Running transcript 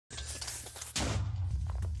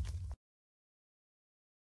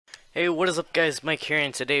Hey, what is up guys, Mike here,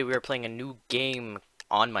 and today we are playing a new game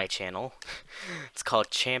on my channel. It's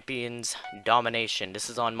called Champions Domination. This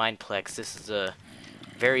is on Mineplex. This is a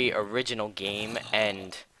very original game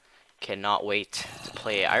and cannot wait to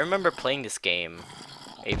play it. I remember playing this game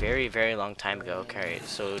a very long time ago. Okay,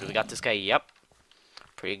 so we got this guy. Yep.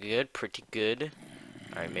 Pretty good, pretty good.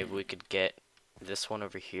 Alright, maybe we could get this one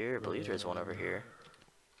over here. I believe there's one over here.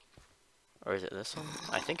 Or is it this one?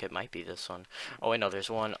 I think it might be this one. Oh wait, no, there's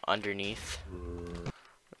one underneath.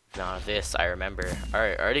 Now this, I remember.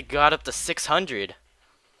 Alright, already got up to 600.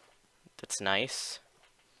 That's nice.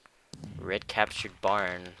 Red captured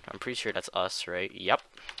barn. I'm pretty sure that's us, right? Yep.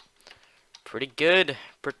 Pretty good.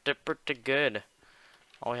 Pretty good.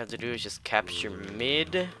 All we have to do is just capture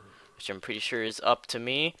mid, which I'm pretty sure is up to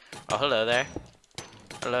me. Oh, hello there.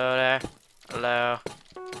 Hello there. Hello.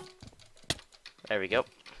 There we go.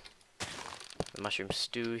 The mushroom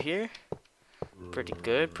stew here. Pretty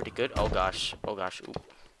good, pretty good. Oh gosh, oh gosh. Ooh.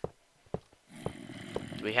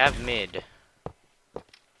 Do we have mid?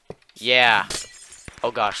 Yeah.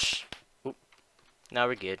 Oh gosh. Oop. Now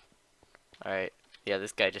we're good. Alright. Yeah,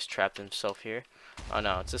 this guy just trapped himself here. Oh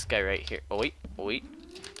no, it's this guy right here. Oh wait, oh wait.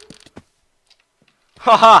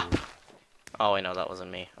 Haha! Oh wait, no, that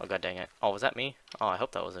wasn't me. Oh god dang it. Oh, was that me? Oh, I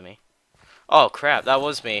hope that wasn't me. Oh crap, that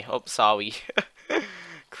was me. Oh, sorry.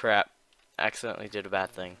 Crap. Accidentally did a bad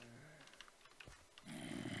thing.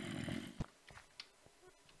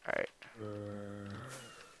 Alright.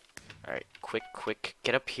 Alright, quick.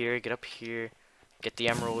 Get up here, get up here. Get the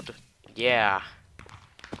emerald. Yeah.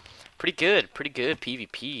 Pretty good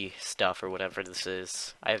PvP stuff or whatever this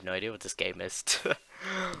is. I have no idea what this game is.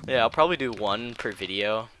 Yeah, I'll probably do one per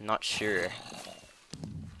video. Not sure.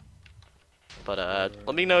 But,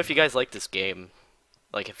 let me know if you guys like this game.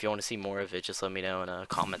 Like, if you want to see more of it, just let me know in the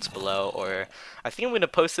comments below. Or, I think I'm going to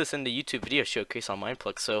post this in the YouTube video showcase on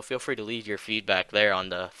Mineplex, so feel free to leave your feedback there on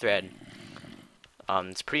the thread.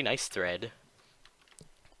 It's a pretty nice thread.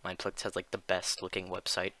 Mineplex has, like, the best looking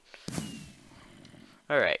website.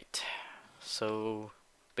 Alright. So,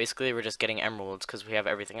 basically we're just getting emeralds because we have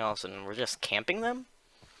everything else, and we're just camping them?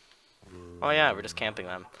 Oh yeah, we're just camping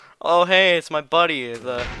them. Oh hey, it's my buddy,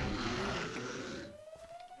 the...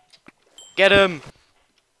 Get him!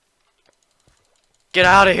 Get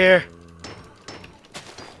out of here!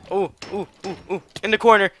 Ooh, in the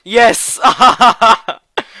corner. Yes! Oh,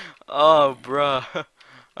 bruh.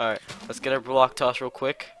 Alright, let's get our block toss real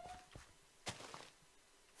quick.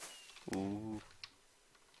 Ooh.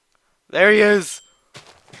 There he is!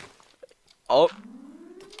 Oh.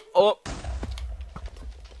 Oh.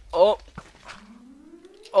 Oh.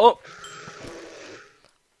 Oh.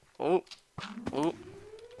 Oh. Oh.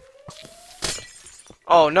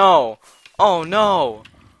 Oh no! Oh no!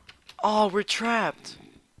 Oh, we're trapped!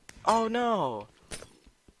 Oh no!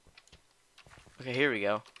 Okay, here we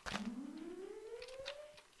go.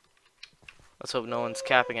 Let's hope no one's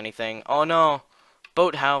capping anything. Oh no!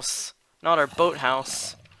 Boathouse! Not our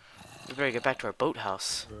boathouse! We better get back to our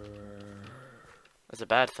boathouse. That's a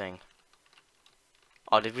bad thing.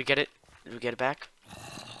 Oh, did we get it? Did we get it back?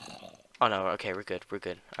 Oh no, okay, we're good,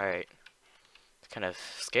 Alright. Kind of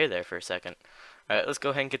scared there for a second. Alright, let's go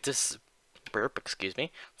ahead and get this burp, excuse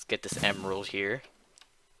me. Let's get this emerald here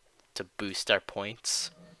to boost our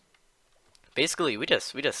points. Basically, we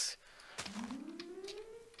just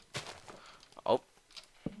Oh.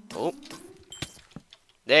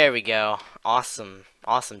 There we go. Awesome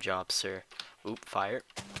job, sir. Oop, fire.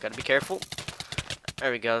 Gotta be careful.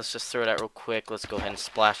 There we go. Let's just throw that real quick. Let's go ahead and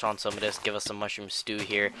splash on some of this. Give us some mushroom stew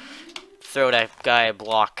here. Throw that guy a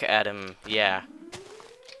block at him. Yeah.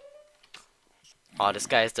 Oh, this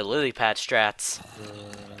guy has the lily pad strats.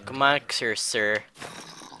 Come on, sir.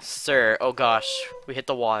 Sir, oh gosh. We hit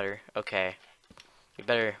the water. Okay. We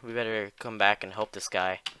better come back and help this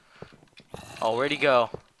guy. Oh, where'd he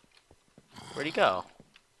go? Where'd he go?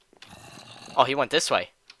 Oh, he went this way.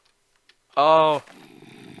 Oh.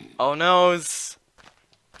 Oh noes.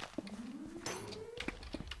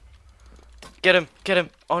 Get him.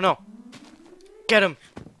 Oh no. Get him.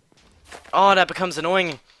 Oh, that becomes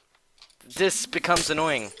annoying. This becomes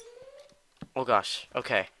annoying. Oh gosh.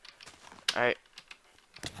 Okay. Alright.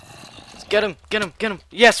 Get him.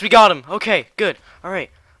 Yes, we got him. Okay, good. Alright,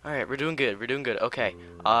 we're doing good. Okay.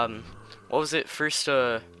 What was it? First,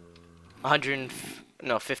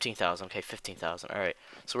 15,000. Okay, 15,000. Alright.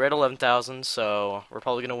 So we're at 11,000, so we're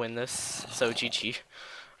probably gonna win this. So GG.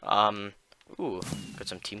 Ooh, got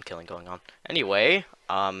some team killing going on. Anyway,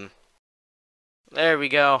 there we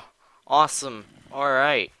go. Awesome.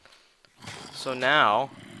 Alright. So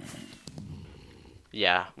now,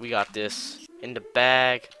 yeah, we got this in the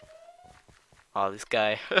bag. Oh, this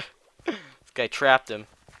guy. This guy trapped him.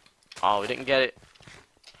 Oh, we didn't get it.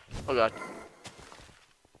 Oh god.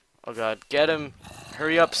 Oh god, get him.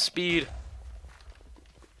 Hurry up, speed.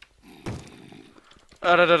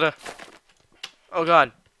 Ah, da, da, da. Oh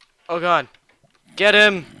god. Oh god. Get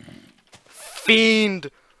him. Fiend.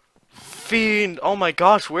 Fiend. Oh my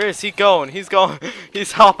gosh, where is he going? He's going.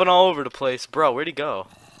 He's hopping all over the place. Bro, where'd he go?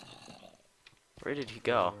 Where did he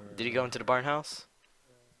go? Did he go into the barn house?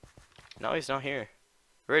 No, he's not here.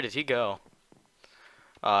 Where did he go?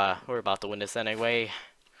 We're about to win this anyway.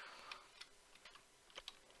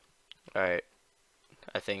 Alright.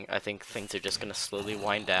 I think things are just gonna slowly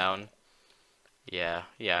wind down. Yeah,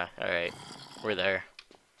 alright. We're there.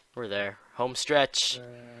 We're there. Home stretch.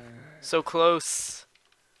 So close.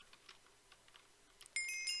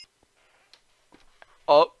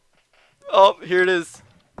 Oh. Oh, here it is.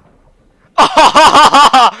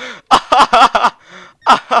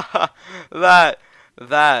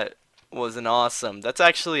 That was an awesome. That's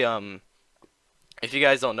actually if you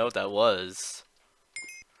guys don't know what that was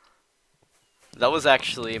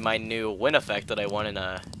actually my new win effect that I won in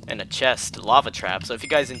a chest lava trap. So if you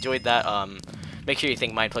guys enjoyed that, make sure you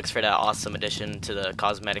thank Mineplex for that awesome addition to the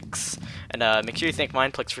cosmetics, and make sure you thank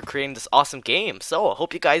Mineplex for creating this awesome game. So I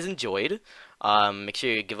hope you guys enjoyed. Make sure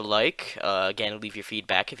you give a like. Again, leave your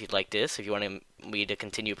feedback if you'd like this, if you want me to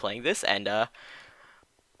continue playing this, and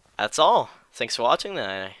that's all. Thanks for watching,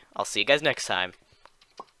 and I'll see you guys next time.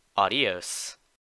 Adios.